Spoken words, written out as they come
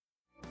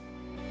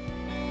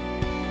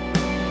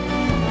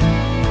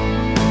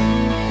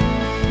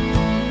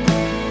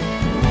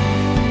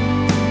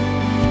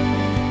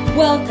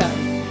Welcome.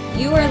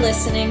 You are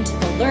listening to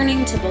the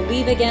Learning to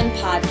Believe Again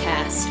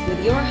podcast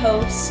with your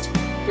host,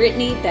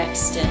 Brittany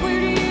Bexton. Where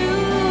do you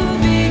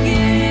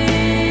begin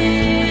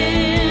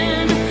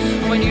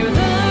when you're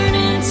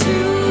learning to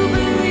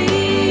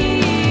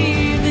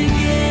believe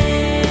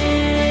again?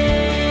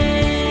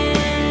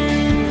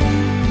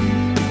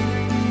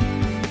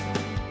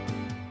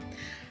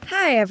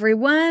 Hi,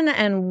 everyone,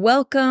 and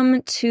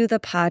welcome to the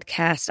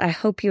podcast. I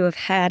hope you have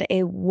had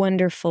a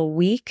wonderful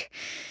week.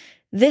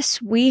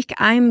 This week,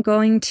 I'm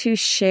going to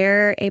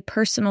share a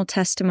personal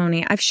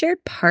testimony. I've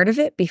shared part of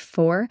it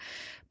before,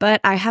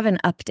 but I have an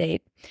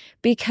update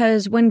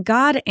because when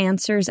God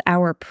answers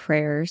our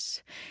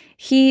prayers,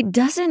 He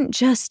doesn't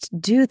just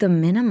do the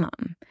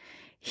minimum.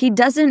 He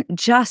doesn't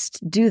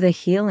just do the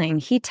healing.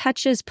 He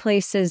touches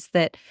places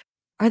that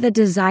are the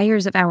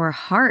desires of our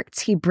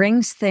hearts. He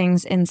brings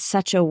things in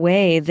such a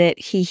way that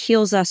He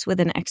heals us with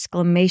an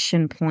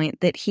exclamation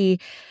point, that He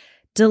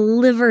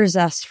delivers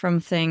us from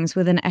things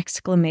with an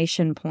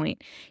exclamation point.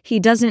 He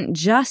doesn't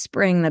just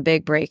bring the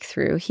big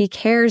breakthrough. He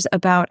cares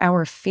about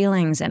our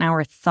feelings and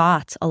our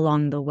thoughts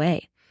along the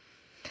way.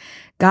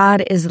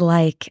 God is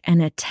like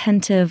an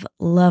attentive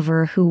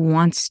lover who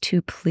wants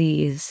to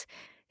please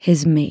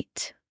his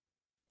mate,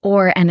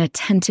 or an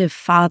attentive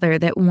father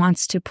that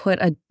wants to put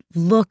a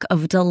look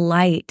of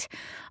delight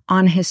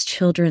on his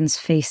children's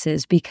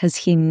faces because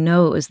he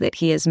knows that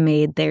he has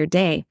made their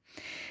day.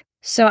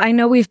 So I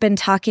know we've been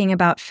talking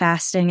about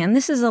fasting, and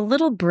this is a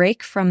little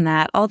break from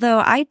that, although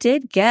I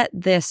did get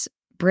this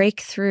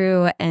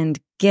breakthrough and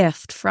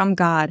gift from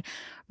God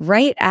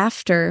right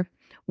after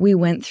we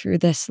went through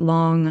this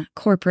long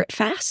corporate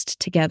fast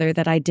together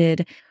that I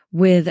did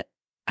with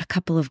a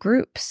couple of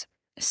groups.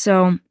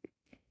 So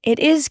it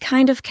is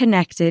kind of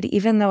connected,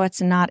 even though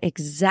it's not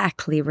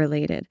exactly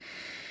related.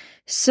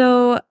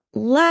 So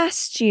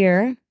last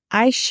year,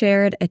 I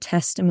shared a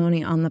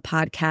testimony on the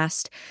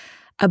podcast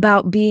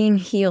about being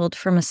healed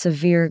from a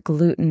severe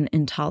gluten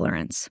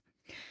intolerance.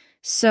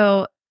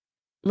 So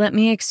let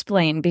me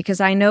explain,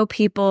 because I know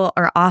people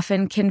are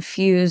often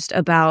confused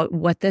about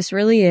what this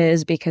really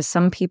is, because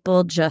some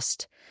people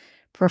just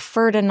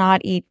prefer to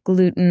not eat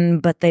gluten,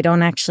 but they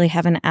don't actually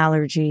have an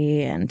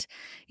allergy. And,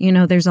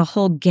 there's a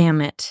whole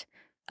gamut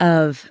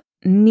of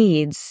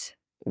needs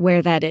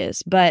where that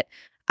is. But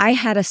I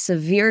had a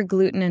severe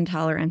gluten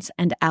intolerance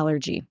and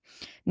allergy.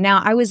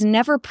 Now, I was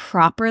never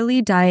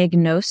properly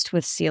diagnosed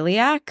with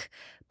celiac,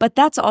 but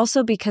that's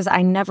also because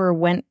I never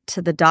went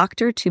to the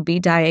doctor to be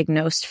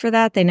diagnosed for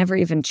that. They never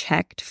even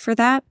checked for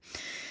that.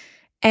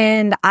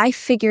 And I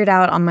figured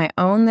out on my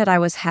own that I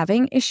was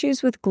having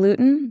issues with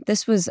gluten.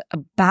 This was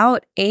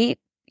about 8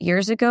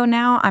 years ago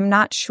now. I'm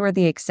not sure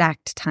the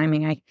exact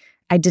timing.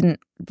 I didn't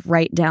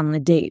write down the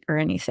date or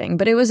anything,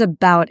 but it was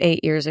about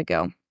 8 years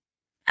ago.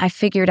 I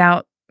figured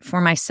out for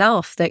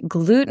myself that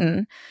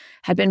gluten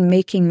had been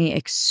making me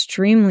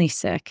extremely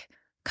sick,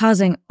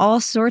 causing all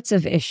sorts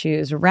of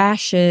issues,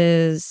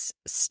 rashes,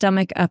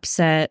 stomach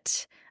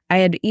upset. I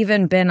had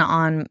even been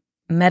on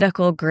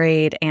medical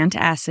grade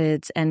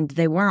antacids and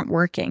they weren't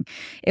working.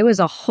 It was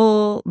a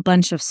whole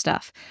bunch of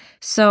stuff.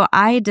 So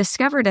I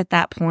discovered at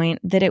that point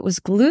that it was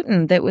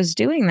gluten that was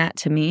doing that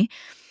to me,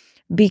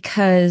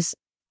 because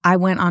I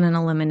went on an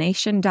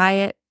elimination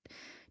diet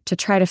to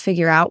try to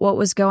figure out what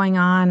was going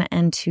on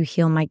and to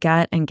heal my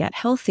gut and get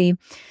healthy.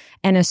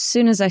 And as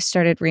soon as I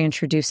started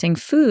reintroducing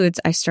foods,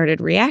 I started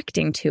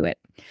reacting to it.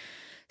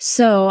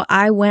 So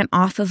I went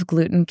off of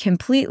gluten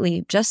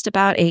completely just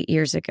about 8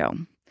 years ago.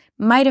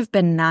 Might have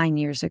been 9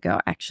 years ago,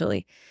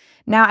 actually.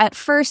 Now, at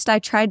first, I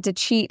tried to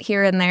cheat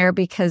here and there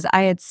because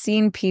I had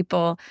seen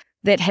people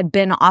that had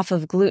been off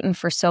of gluten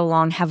for so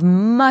long have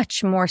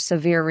much more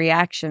severe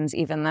reactions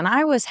even than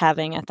I was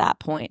having at that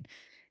point.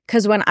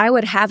 Because when I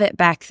would have it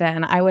back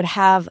then, I would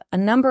have a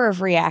number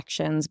of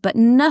reactions, but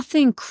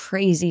nothing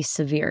crazy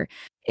severe.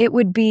 It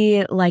would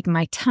be like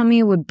my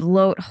tummy would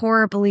bloat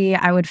horribly.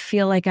 I would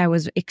feel like I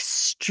was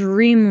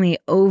extremely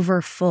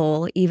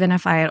overfull, even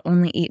if I had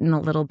only eaten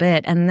a little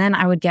bit. And then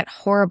I would get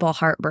horrible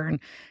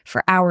heartburn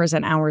for hours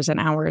and hours and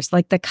hours,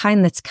 like the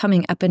kind that's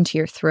coming up into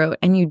your throat,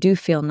 and you do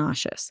feel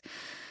nauseous.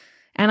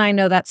 And I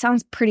know that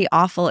sounds pretty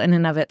awful in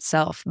and of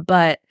itself,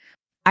 but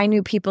I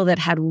knew people that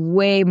had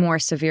way more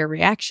severe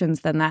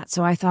reactions than that.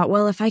 So I thought,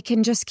 well, if I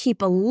can just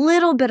keep a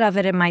little bit of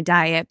it in my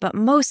diet, but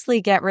mostly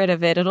get rid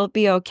of it, it'll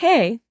be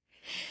okay.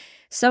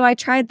 So I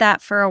tried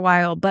that for a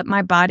while, but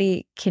my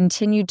body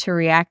continued to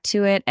react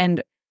to it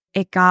and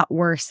it got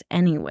worse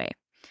anyway.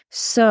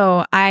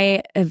 So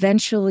I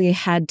eventually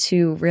had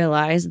to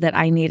realize that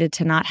I needed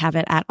to not have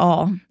it at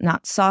all,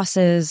 not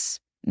sauces,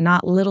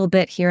 not little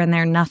bit here and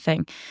there,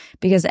 nothing.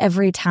 Because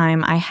every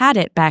time I had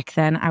it back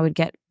then, I would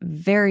get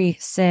very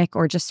sick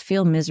or just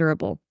feel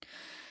miserable.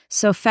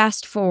 So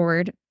fast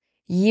forward,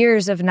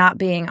 years of not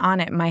being on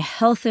it, my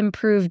health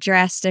improved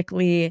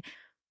drastically.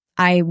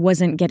 I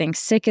wasn't getting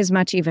sick as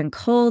much, even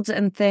colds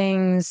and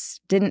things,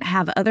 didn't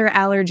have other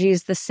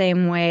allergies the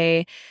same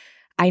way.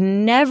 I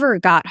never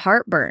got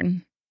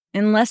heartburn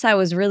unless I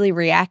was really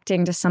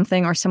reacting to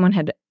something or someone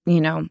had,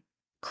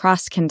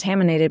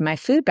 cross-contaminated my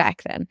food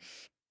back then.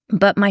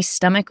 But my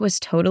stomach was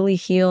totally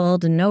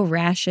healed, no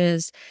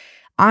rashes.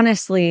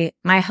 Honestly,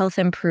 my health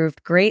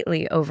improved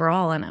greatly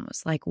overall, and I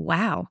was like,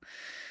 wow.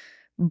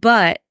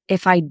 But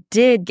if I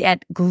did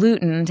get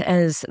glutened,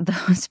 as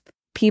those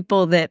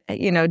people that,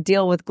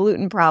 deal with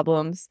gluten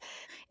problems,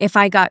 if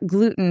I got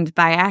glutened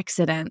by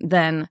accident,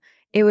 then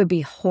it would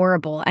be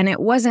horrible. And it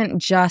wasn't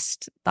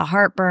just the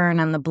heartburn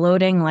and the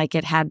bloating like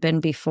it had been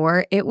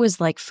before. It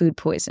was like food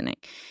poisoning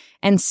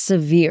and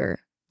severe.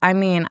 I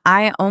mean,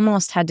 I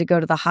almost had to go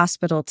to the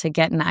hospital to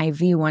get an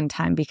IV one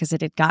time because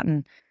it had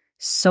gotten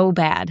so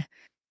bad.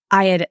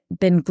 I had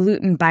been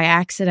glutened by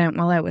accident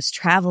while I was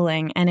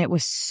traveling, and it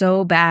was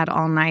so bad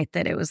all night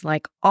that it was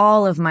like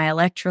all of my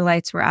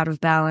electrolytes were out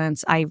of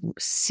balance. I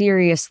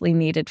seriously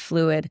needed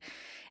fluid,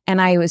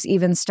 and I was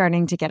even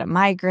starting to get a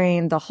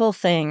migraine, the whole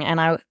thing. And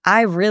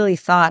I really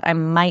thought I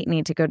might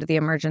need to go to the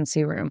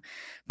emergency room.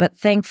 But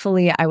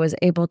thankfully, I was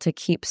able to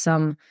keep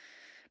some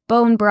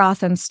bone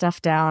broth and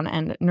stuff down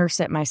and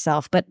nurse it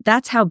myself. But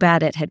that's how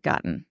bad it had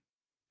gotten.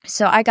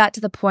 So I got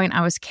to the point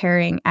I was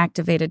carrying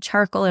activated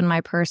charcoal in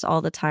my purse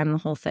all the time, the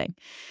whole thing.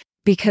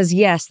 Because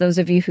yes, those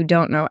of you who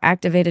don't know,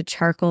 activated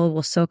charcoal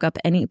will soak up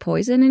any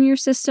poison in your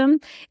system.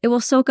 It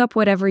will soak up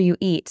whatever you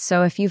eat.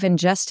 So if you've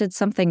ingested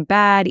something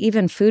bad,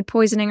 even food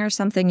poisoning or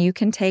something, you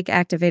can take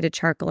activated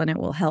charcoal and it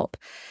will help.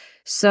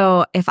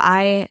 So if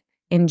I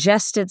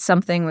ingested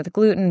something with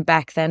gluten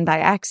back then by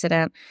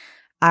accident,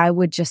 I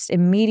would just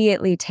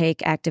immediately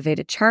take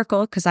activated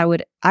charcoal because I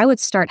would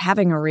start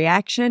having a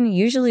reaction,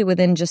 usually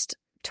within just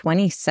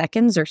 20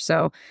 seconds or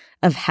so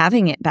of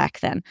having it back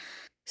then.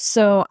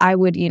 So I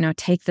would,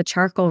 take the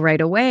charcoal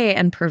right away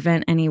and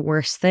prevent any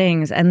worse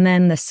things. And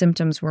then the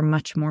symptoms were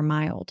much more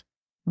mild.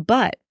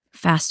 But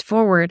fast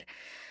forward,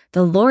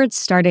 the Lord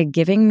started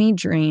giving me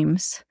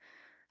dreams.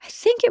 I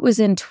think it was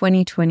in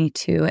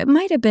 2022. It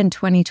might have been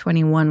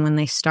 2021 when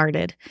they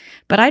started.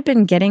 But I'd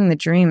been getting the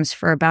dreams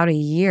for about a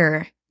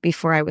year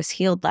before I was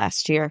healed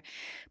last year.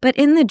 But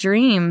in the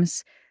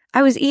dreams,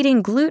 I was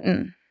eating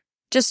gluten,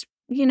 just,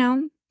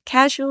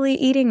 casually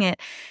eating it.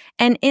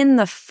 And in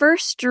the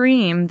first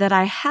dream that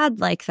I had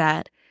like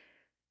that,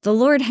 the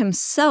Lord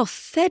himself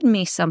fed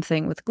me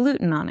something with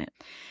gluten on it.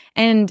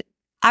 And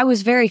I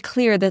was very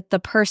clear that the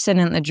person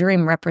in the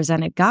dream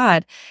represented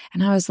God.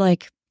 And I was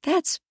like,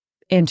 that's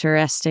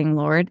interesting,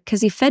 Lord,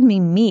 because he fed me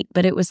meat,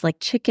 but it was like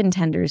chicken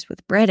tenders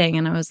with breading.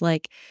 And I was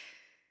like,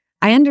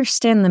 I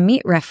understand the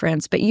meat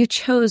reference, but you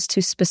chose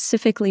to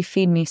specifically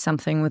feed me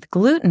something with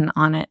gluten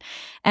on it.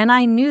 And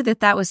I knew that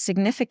that was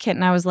significant.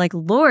 And I was like,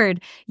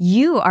 Lord,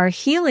 you are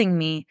healing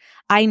me.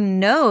 I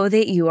know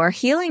that you are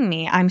healing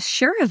me. I'm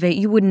sure of it.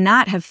 You would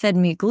not have fed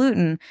me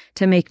gluten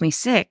to make me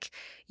sick.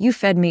 You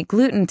fed me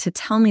gluten to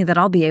tell me that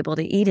I'll be able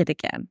to eat it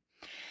again.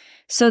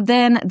 So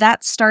then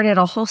that started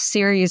a whole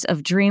series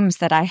of dreams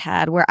that I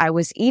had where I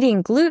was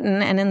eating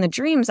gluten, and in the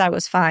dreams I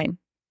was fine.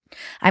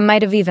 I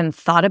might have even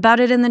thought about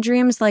it in the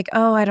dreams, like,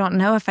 oh, I don't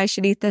know if I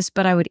should eat this,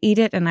 but I would eat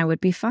it and I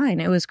would be fine.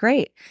 It was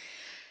great.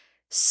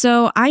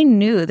 So I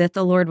knew that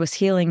the Lord was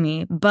healing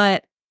me,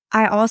 but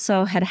I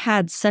also had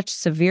had such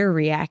severe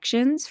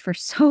reactions for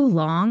so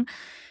long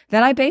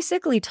that I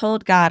basically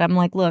told God, I'm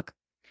like, look,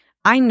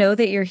 I know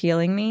that you're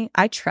healing me.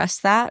 I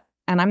trust that,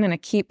 and I'm going to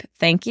keep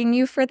thanking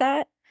you for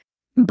that.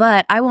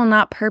 But I will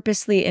not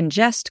purposely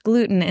ingest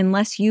gluten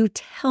unless you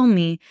tell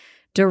me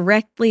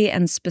directly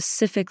and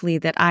specifically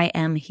that I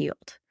am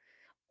healed.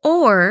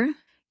 Or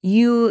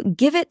you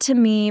give it to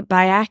me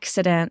by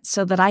accident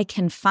so that I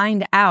can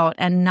find out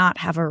and not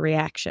have a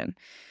reaction.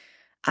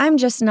 I'm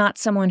just not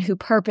someone who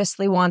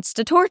purposely wants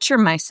to torture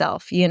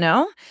myself,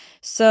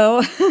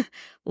 So,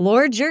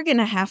 Lord, you're going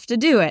to have to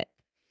do it.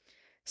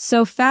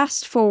 So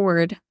fast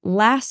forward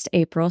last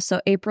April,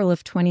 so April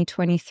of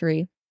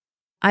 2023,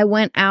 I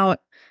went out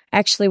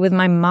actually with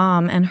my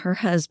mom and her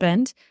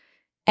husband,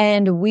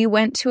 and we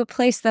went to a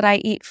place that I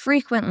eat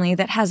frequently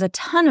that has a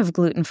ton of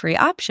gluten-free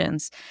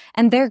options,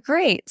 and they're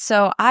great.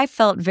 So I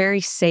felt very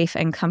safe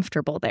and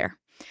comfortable there.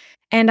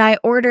 And I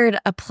ordered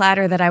a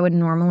platter that I would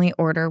normally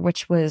order,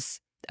 which was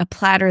a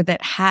platter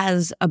that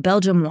has a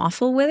Belgian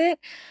waffle with it,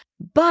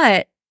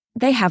 but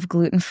they have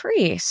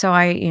gluten-free. So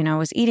I,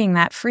 was eating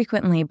that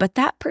frequently. But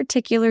that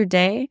particular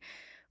day,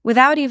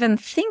 without even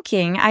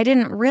thinking, I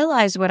didn't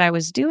realize what I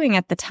was doing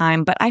at the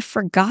time, but I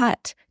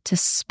forgot to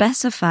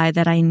specify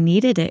that I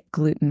needed it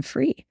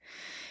gluten-free.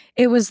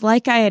 It was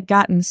like I had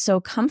gotten so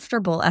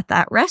comfortable at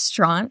that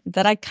restaurant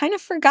that I kind of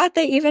forgot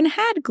they even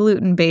had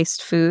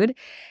gluten-based food,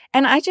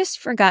 and I just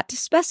forgot to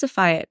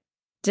specify it.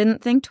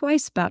 Didn't think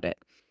twice about it.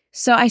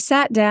 So I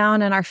sat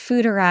down and our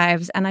food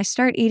arrives and I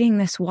start eating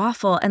this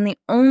waffle, and the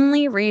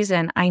only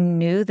reason I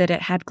knew that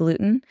it had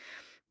gluten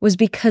was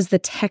because the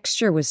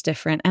texture was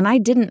different, and I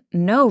didn't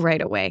know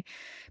right away.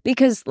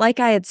 Because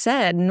like I had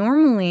said,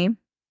 normally,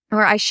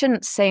 or I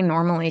shouldn't say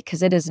normally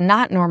because it is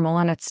not normal,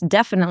 and it's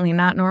definitely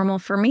not normal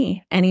for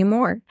me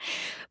anymore.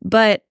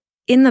 But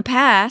in the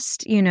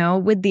past,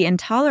 with the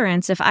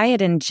intolerance, if I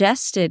had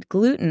ingested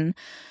gluten,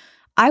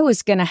 I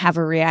was going to have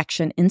a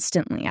reaction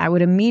instantly. I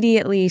would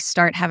immediately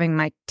start having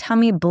my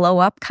tummy blow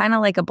up kind of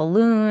like a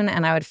balloon,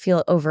 and I would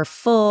feel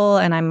overfull,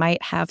 and I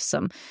might have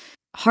some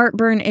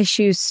heartburn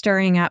issues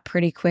stirring up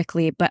pretty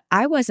quickly, but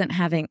I wasn't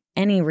having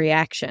any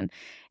reaction.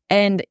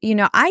 And,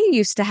 I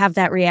used to have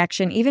that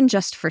reaction even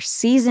just for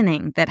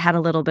seasoning that had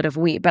a little bit of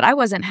wheat, but I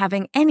wasn't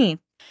having any.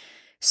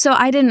 So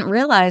I didn't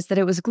realize that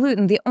it was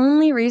gluten. The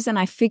only reason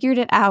I figured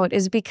it out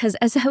is because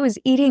as I was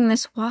eating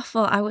this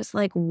waffle, I was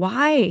like,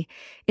 why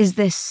is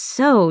this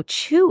so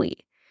chewy?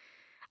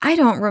 I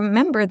don't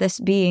remember this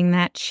being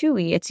that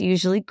chewy. It's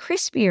usually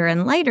crispier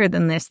and lighter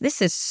than this.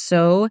 This is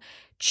so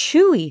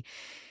chewy.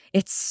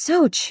 It's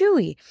so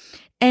chewy.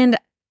 And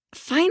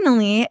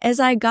finally, as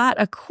I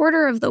got a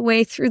quarter of the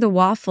way through the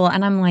waffle,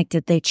 and I'm like,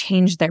 did they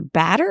change their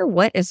batter?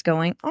 What is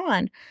going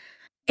on?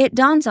 It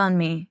dawns on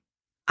me,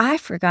 I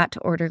forgot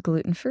to order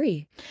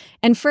gluten-free.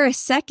 And for a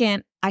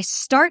second, I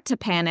start to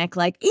panic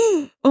like,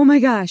 oh my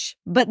gosh.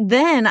 But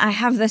then I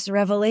have this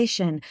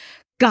revelation.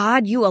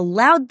 God, you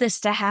allowed this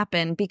to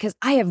happen because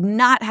I have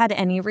not had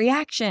any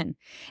reaction.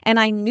 And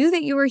I knew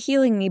that you were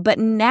healing me, but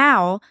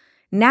now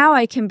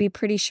I can be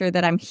pretty sure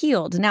that I'm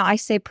healed. Now I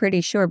say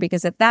pretty sure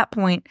because at that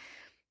point,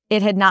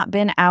 it had not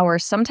been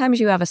hours.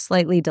 Sometimes you have a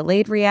slightly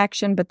delayed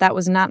reaction, but that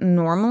was not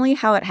normally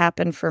how it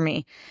happened for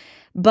me.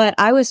 But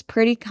I was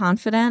pretty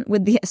confident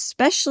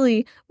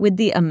especially with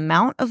the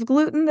amount of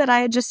gluten that I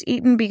had just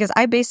eaten, because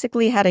I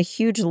basically had a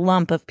huge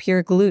lump of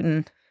pure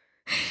gluten.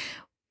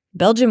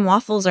 Belgian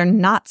waffles are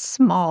not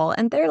small,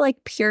 and they're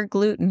like pure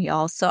gluten,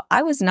 y'all. So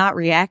I was not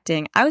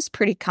reacting. I was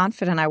pretty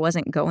confident I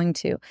wasn't going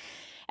to.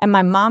 And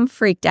my mom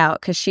freaked out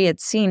because she had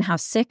seen how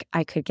sick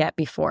I could get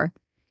before.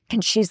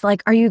 And she's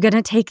like, are you going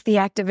to take the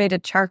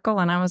activated charcoal?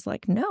 And I was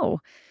like,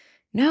 no,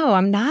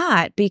 I'm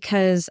not,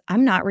 because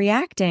I'm not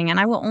reacting, and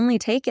I will only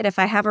take it if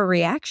I have a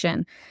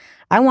reaction.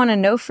 I want to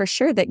know for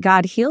sure that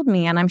God healed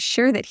me, and I'm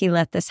sure that he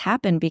let this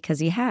happen because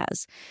he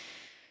has.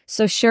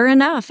 So sure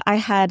enough, I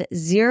had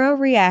zero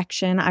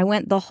reaction. I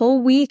went the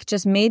whole week,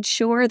 just made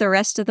sure the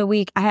rest of the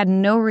week I had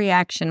no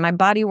reaction. My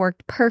body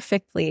worked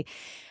perfectly.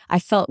 I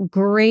felt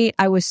great.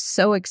 I was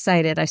so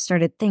excited. I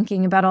started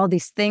thinking about all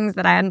these things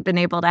that I hadn't been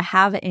able to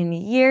have in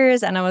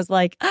years. And I was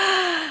like,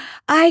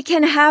 I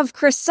can have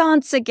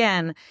croissants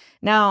again.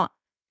 Now,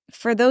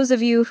 for those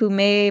of you who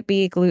may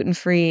be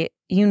gluten-free,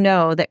 you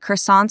know that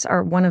croissants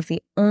are one of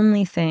the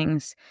only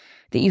things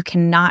that you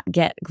cannot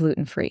get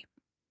gluten-free.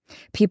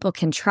 People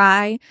can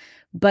try,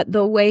 but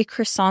the way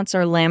croissants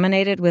are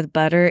laminated with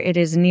butter, it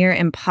is near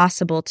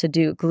impossible to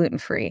do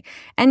gluten-free.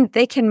 And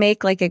they can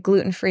make like a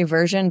gluten-free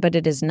version, but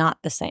it is not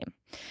the same.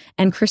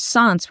 And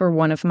croissants were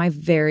one of my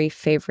very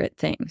favorite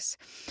things.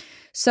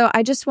 So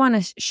I just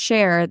want to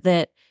share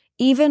that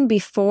even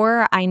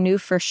before I knew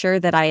for sure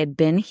that I had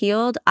been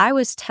healed, I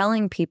was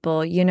telling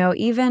people,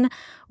 even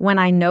when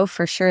I know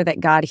for sure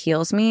that God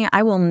heals me,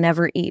 I will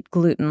never eat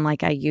gluten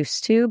like I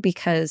used to,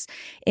 because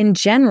in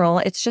general,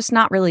 it's just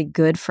not really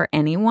good for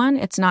anyone.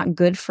 It's not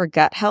good for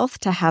gut health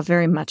to have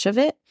very much of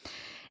it.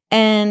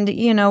 And,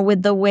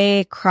 with the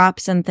way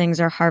crops and things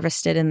are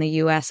harvested in the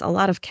US, a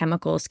lot of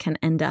chemicals can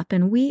end up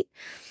in wheat.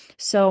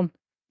 So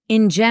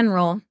in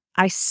general,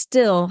 I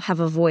still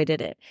have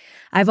avoided it.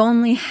 I've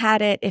only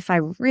had it if I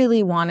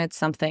really wanted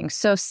something.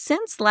 So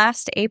since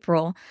last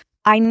April,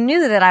 I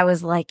knew that I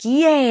was like,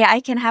 yay,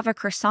 I can have a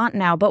croissant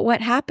now. But what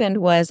happened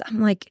was,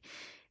 I'm like,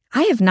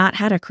 I have not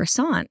had a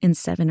croissant in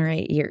 7 or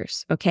 8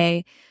 years,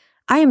 okay?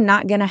 I am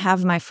not going to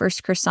have my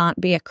first croissant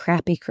be a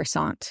crappy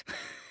croissant.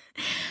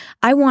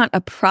 I want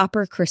a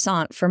proper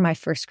croissant for my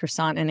first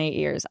croissant in 8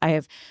 years. I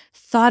have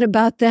thought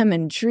about them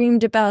and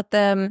dreamed about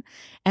them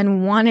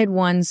and wanted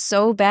one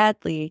so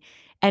badly.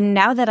 And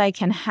now that I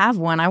can have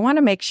one, I want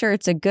to make sure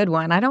it's a good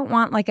one. I don't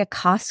want like a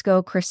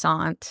Costco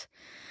croissant.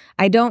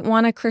 I don't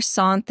want a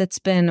croissant that's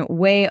been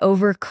way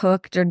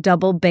overcooked or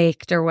double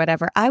baked or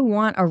whatever. I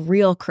want a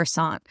real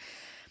croissant.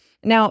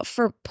 Now,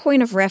 for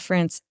point of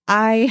reference,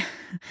 I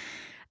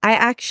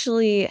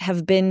actually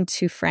have been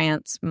to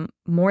France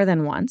more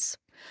than once.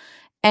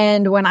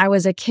 And when I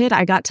was a kid,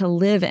 I got to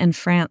live in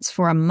France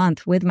for a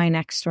month with my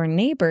next door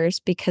neighbors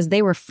because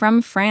they were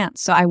from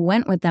France. So I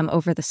went with them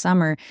over the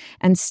summer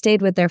and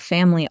stayed with their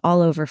family all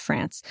over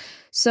France.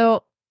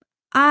 So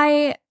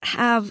I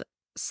have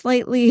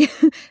slightly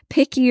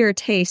pickier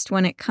taste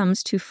when it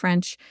comes to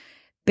French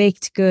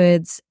baked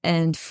goods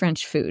and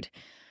French food.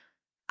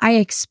 I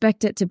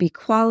expect it to be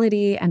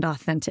quality and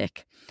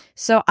authentic.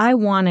 So I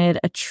wanted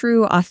a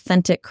true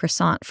authentic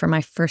croissant for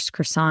my first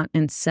croissant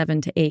in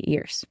 7 to 8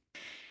 years.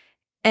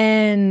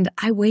 And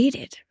I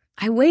waited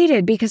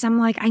because I'm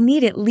like, I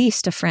need at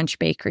least a French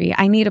bakery.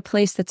 I need a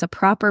place that's a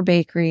proper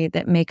bakery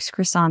that makes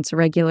croissants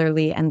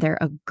regularly and they're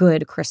a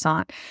good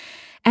croissant.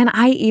 And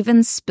I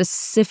even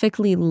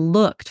specifically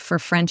looked for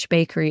French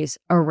bakeries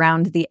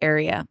around the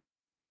area.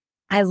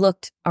 I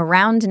looked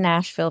around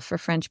Nashville for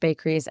French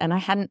bakeries and I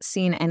hadn't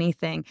seen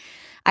anything.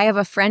 I have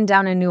a friend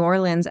down in New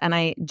Orleans and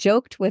I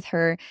joked with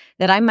her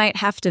that I might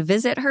have to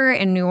visit her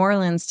in New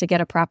Orleans to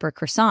get a proper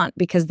croissant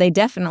because they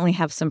definitely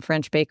have some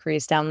French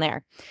bakeries down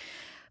there.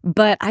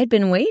 But I'd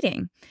been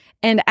waiting.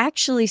 And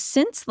actually,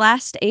 since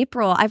last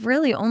April, I've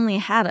really only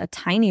had a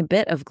tiny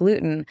bit of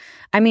gluten.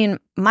 I mean,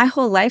 my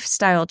whole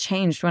lifestyle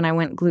changed when I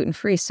went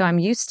gluten-free, so I'm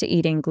used to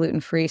eating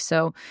gluten-free.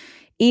 So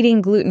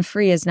eating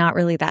gluten-free is not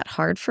really that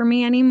hard for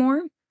me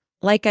anymore.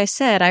 Like I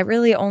said, I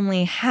really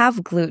only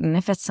have gluten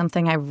if it's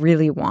something I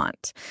really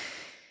want.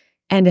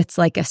 And it's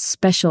like a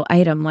special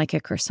item like a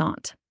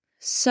croissant.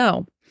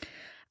 So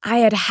I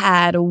had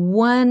had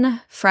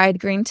one fried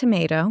green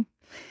tomato,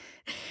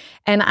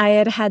 and I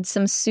had had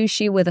some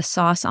sushi with a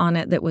sauce on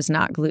it that was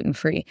not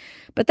gluten-free.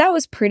 But that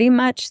was pretty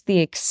much the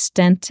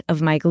extent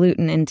of my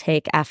gluten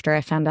intake after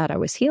I found out I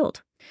was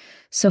healed.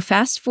 So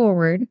fast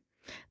forward,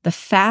 the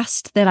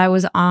fast that I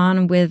was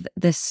on with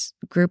this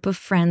group of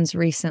friends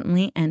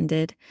recently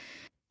ended,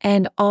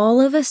 and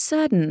all of a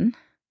sudden,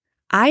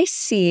 I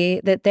see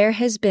that there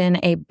has been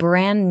a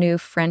brand new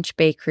French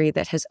bakery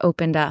that has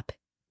opened up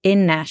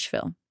in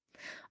Nashville,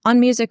 on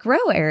Music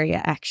Row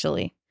area,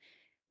 actually.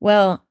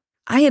 Well,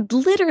 I had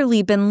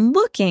literally been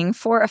looking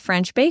for a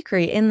French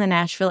bakery in the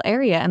Nashville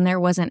area, and there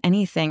wasn't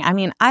anything. I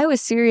mean, I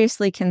was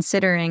seriously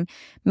considering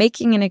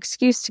making an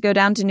excuse to go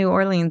down to New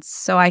Orleans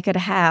so I could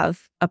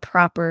have a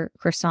proper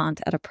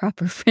croissant at a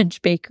proper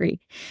French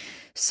bakery.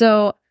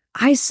 So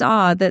I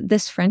saw that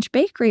this French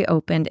bakery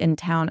opened in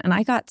town, and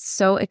I got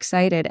so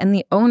excited. And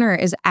the owner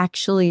is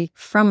actually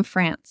from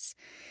France.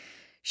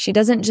 She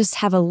doesn't just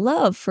have a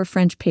love for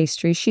French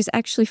pastry, she's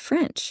actually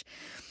French.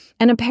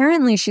 And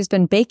apparently she's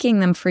been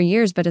baking them for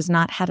years, but has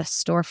not had a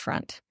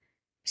storefront.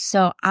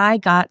 So I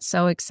got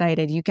so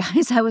excited. You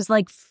guys, I was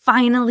like,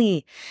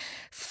 finally,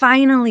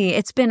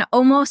 it's been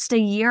almost a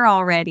year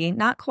already.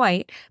 Not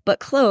quite, but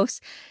close.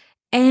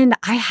 And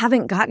I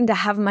haven't gotten to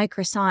have my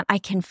croissant. I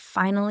can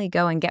finally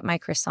go and get my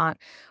croissant.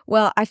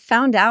 Well, I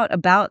found out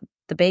about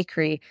the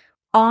bakery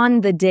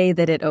on the day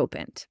that it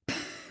opened.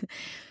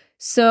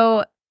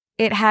 So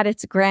it had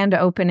its grand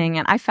opening,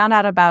 and I found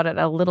out about it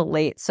a little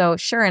late. So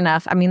sure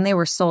enough, I mean, they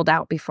were sold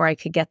out before I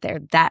could get there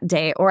that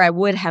day, or I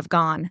would have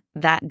gone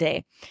that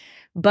day.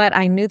 But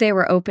I knew they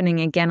were opening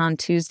again on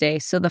Tuesday.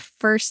 So the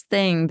first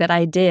thing that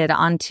I did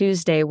on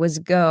Tuesday was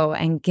go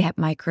and get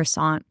my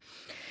croissant.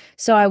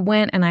 So I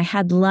went and I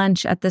had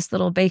lunch at this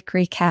little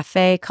bakery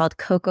cafe called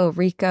Coco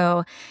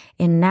Rico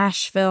in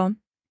Nashville.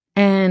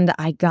 And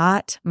I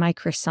got my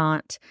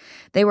croissant.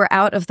 They were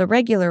out of the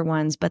regular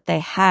ones, but they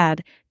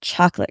had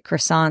chocolate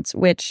croissants,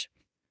 which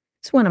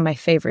is one of my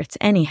favorites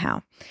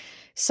anyhow.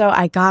 So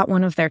I got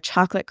one of their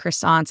chocolate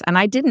croissants, and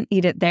I didn't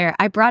eat it there.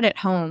 I brought it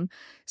home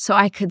so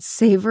I could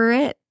savor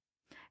it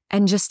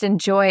and just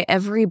enjoy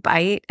every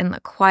bite in the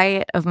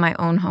quiet of my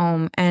own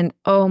home. And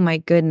oh my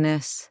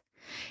goodness,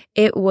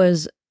 it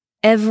was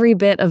every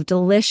bit of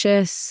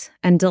delicious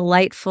and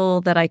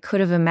delightful that I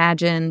could have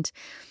imagined.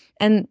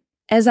 And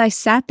as I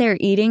sat there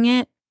eating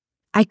it,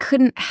 I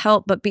couldn't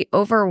help but be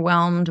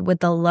overwhelmed with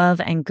the love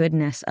and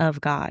goodness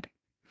of God.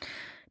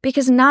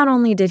 Because not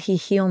only did He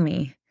heal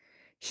me,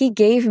 He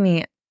gave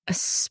me a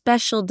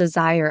special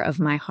desire of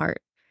my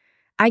heart.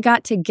 I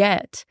got to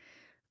get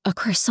a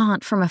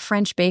croissant from a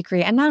French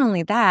bakery. And not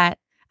only that,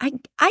 I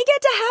get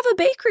to have a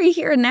bakery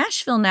here in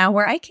Nashville now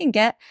where I can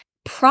get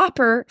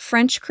proper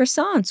French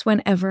croissants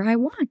whenever I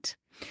want.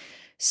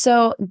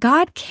 So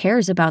God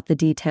cares about the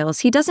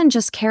details. He doesn't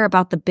just care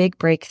about the big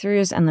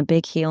breakthroughs and the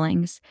big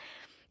healings.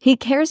 He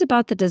cares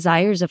about the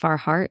desires of our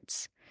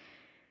hearts.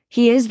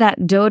 He is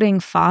that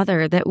doting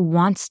Father that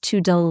wants to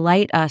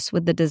delight us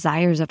with the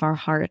desires of our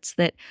hearts,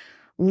 that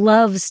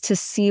loves to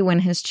see when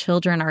His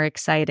children are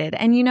excited.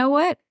 And you know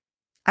what?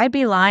 I'd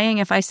be lying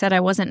if I said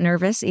I wasn't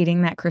nervous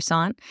eating that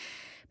croissant,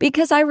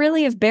 because I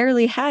really have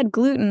barely had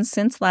gluten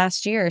since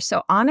last year.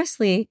 So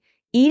honestly,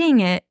 eating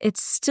it,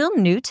 it's still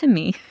new to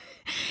me.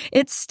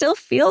 It still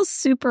feels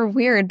super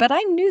weird, but I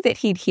knew that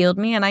He'd healed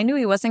me, and I knew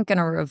He wasn't going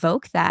to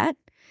revoke that.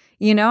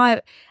 You know,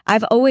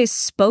 I've always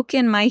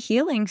spoken my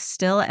healing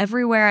still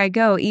everywhere I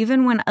go.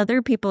 Even when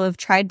other people have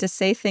tried to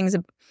say things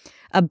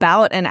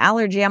about an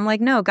allergy, I'm like,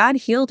 no, God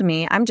healed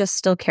me. I'm just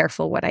still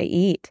careful what I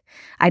eat.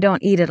 I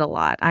don't eat it a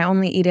lot. I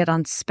only eat it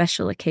on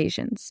special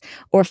occasions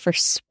or for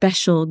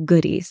special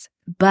goodies.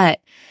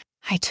 But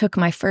I took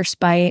my first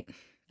bite,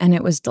 and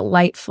it was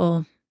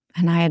delightful.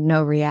 And I had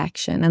no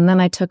reaction. And then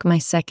I took my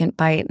second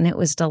bite, and it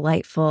was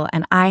delightful,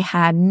 and I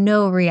had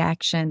no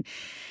reaction.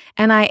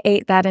 And I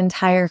ate that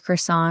entire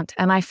croissant,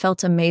 and I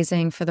felt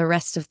amazing for the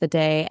rest of the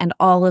day and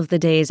all of the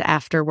days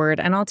afterward.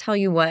 And I'll tell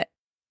you what,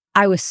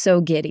 I was so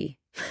giddy.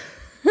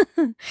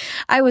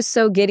 I was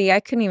so giddy, I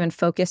couldn't even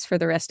focus for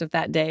the rest of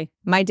that day.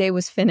 My day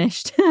was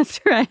finished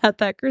after I had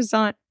that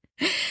croissant.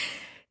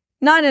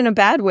 Not in a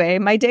bad way.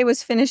 My day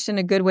was finished in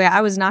a good way.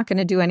 I was not going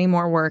to do any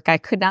more work. I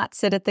could not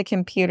sit at the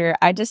computer.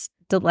 I just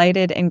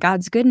delighted in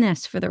God's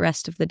goodness for the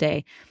rest of the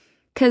day.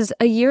 Because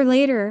a year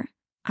later,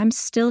 I'm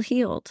still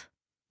healed.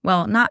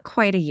 Well, not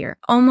quite a year.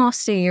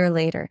 Almost a year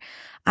later,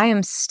 I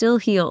am still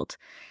healed.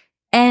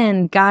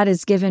 And God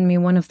has given me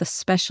one of the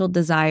special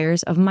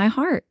desires of my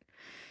heart.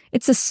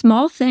 It's a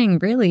small thing,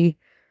 really.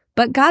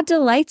 But God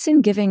delights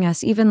in giving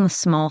us even the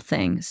small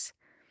things.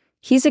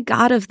 He's a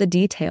God of the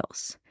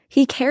details.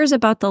 He cares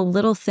about the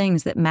little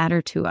things that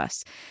matter to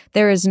us.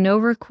 There is no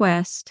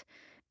request,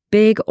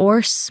 big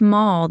or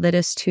small, that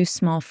is too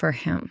small for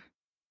him.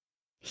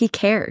 He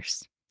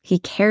cares. He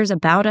cares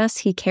about us.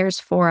 He cares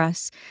for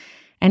us.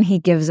 And he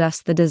gives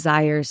us the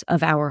desires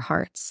of our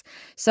hearts.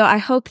 So I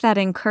hope that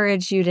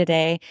encouraged you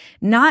today,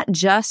 not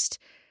just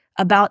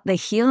about the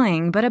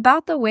healing, but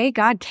about the way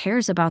God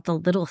cares about the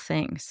little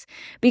things,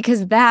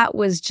 because that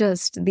was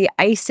just the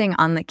icing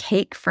on the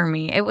cake for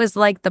me. It was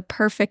like the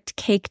perfect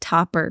cake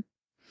topper.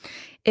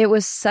 It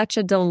was such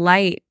a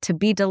delight to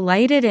be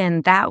delighted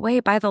in that way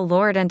by the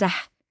Lord, and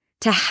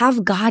to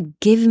have God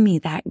give me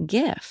that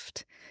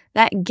gift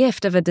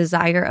of a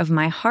desire of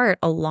my heart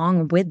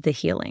along with the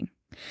healing.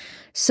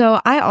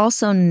 So I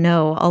also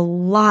know a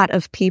lot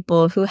of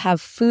people who have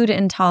food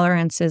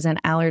intolerances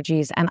and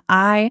allergies, and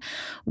I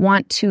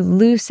want to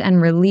loose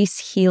and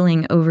release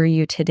healing over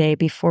you today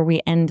before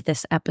we end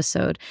this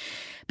episode.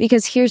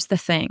 Because here's the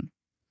thing,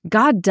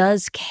 God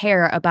does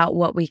care about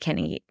what we can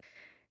eat.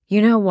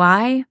 You know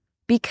why?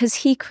 Because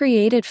he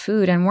created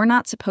food, and we're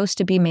not supposed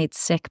to be made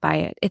sick by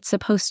it. It's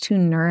supposed to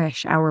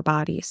nourish our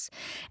bodies.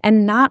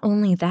 And not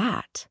only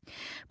that,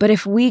 but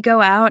if we go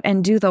out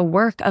and do the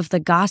work of the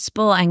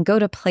gospel and go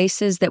to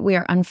places that we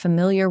are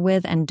unfamiliar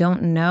with and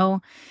don't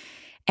know,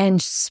 and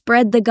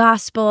spread the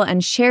gospel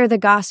and share the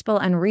gospel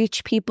and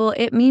reach people,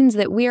 it means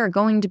that we are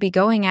going to be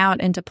going out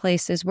into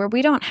places where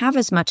we don't have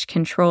as much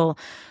control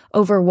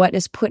over what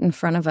is put in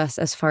front of us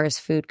as far as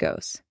food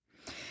goes.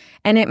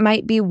 And it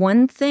might be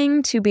one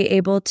thing to be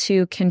able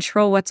to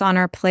control what's on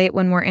our plate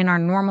when we're in our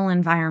normal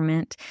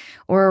environment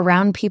or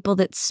around people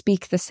that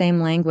speak the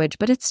same language,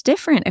 but it's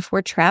different if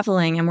we're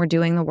traveling and we're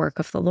doing the work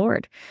of the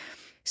Lord.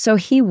 So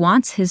he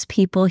wants his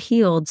people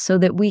healed so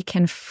that we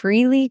can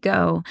freely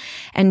go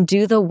and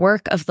do the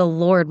work of the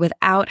Lord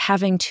without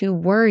having to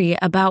worry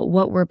about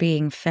what we're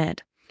being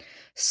fed.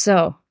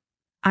 So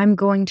I'm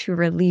going to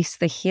release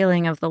the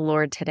healing of the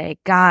Lord today.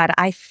 God,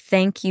 I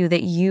thank you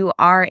that you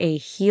are a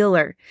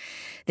healer,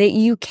 that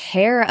you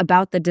care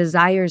about the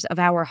desires of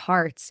our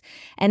hearts,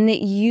 and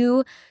that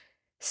you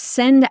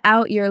send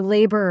out your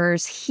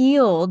laborers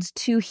healed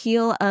to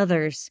heal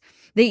others,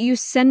 that you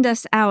send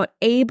us out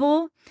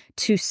able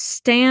to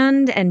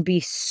stand and be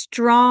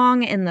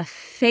strong in the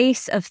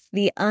face of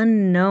the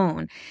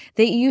unknown,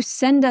 that you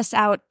send us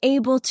out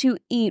able to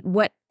eat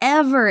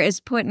whatever is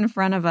put in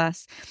front of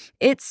us.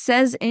 It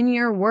says in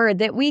your word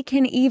that we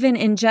can even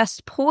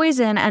ingest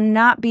poison and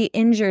not be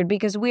injured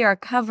because we are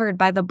covered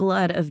by the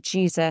blood of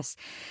Jesus.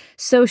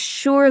 So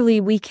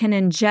surely we can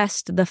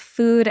ingest the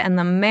food and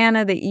the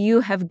manna that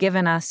you have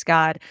given us,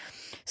 God.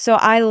 So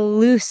I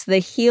loose the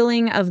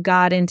healing of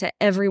God into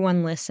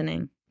everyone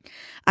listening.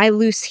 I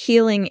loose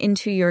healing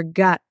into your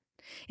gut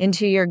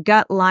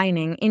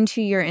lining,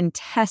 into your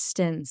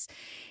intestines,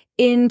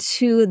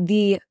 into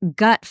the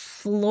gut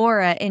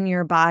flora in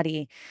your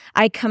body.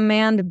 I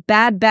command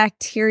bad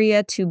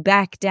bacteria to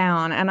back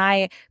down, and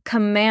I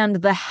command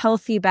the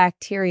healthy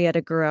bacteria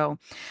to grow.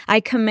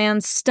 I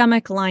command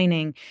stomach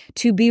lining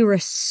to be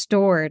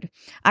restored.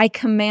 I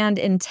command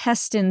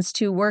intestines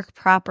to work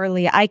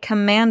properly. I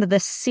command the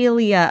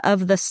cilia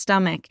of the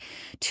stomach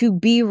to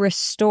be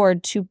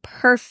restored to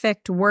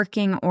perfect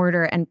working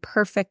order and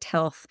perfect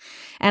health.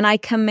 And I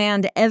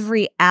command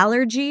every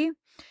allergy,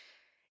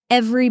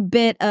 every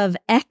bit of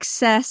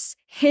excess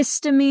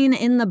histamine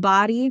in the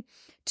body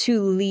to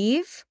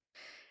leave.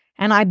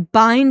 And I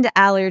bind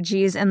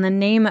allergies in the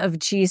name of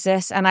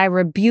Jesus, and I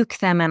rebuke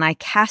them and I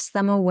cast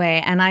them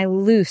away, and I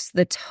loose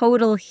the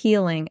total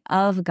healing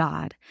of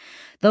God,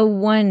 the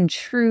one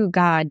true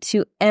God,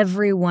 to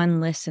everyone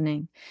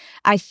listening.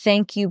 I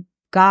thank you,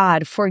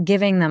 God, for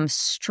giving them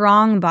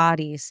strong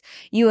bodies.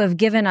 You have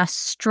given us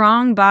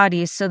strong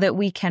bodies so that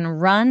we can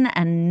run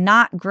and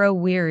not grow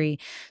weary,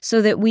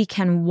 so that we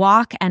can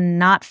walk and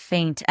not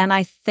faint. And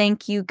I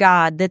thank you,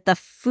 God, that the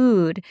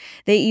food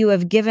that you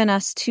have given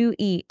us to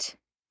eat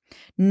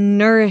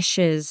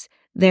nourishes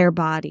their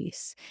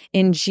bodies.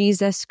 In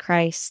Jesus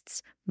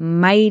Christ's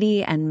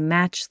mighty and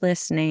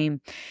matchless name,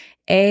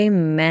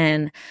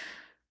 amen.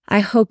 I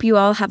hope you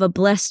all have a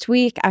blessed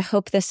week. I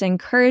hope this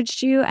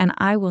encouraged you, and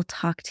I will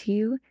talk to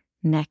you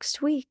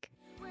next week.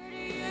 Where do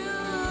you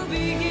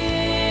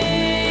begin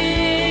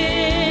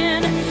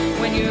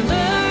when you're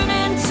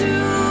learning to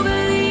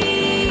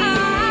believe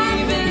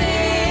in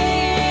it?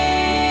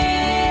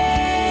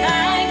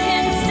 I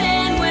can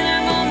stand when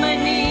I'm on my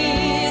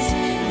knees,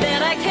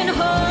 that I can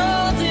hold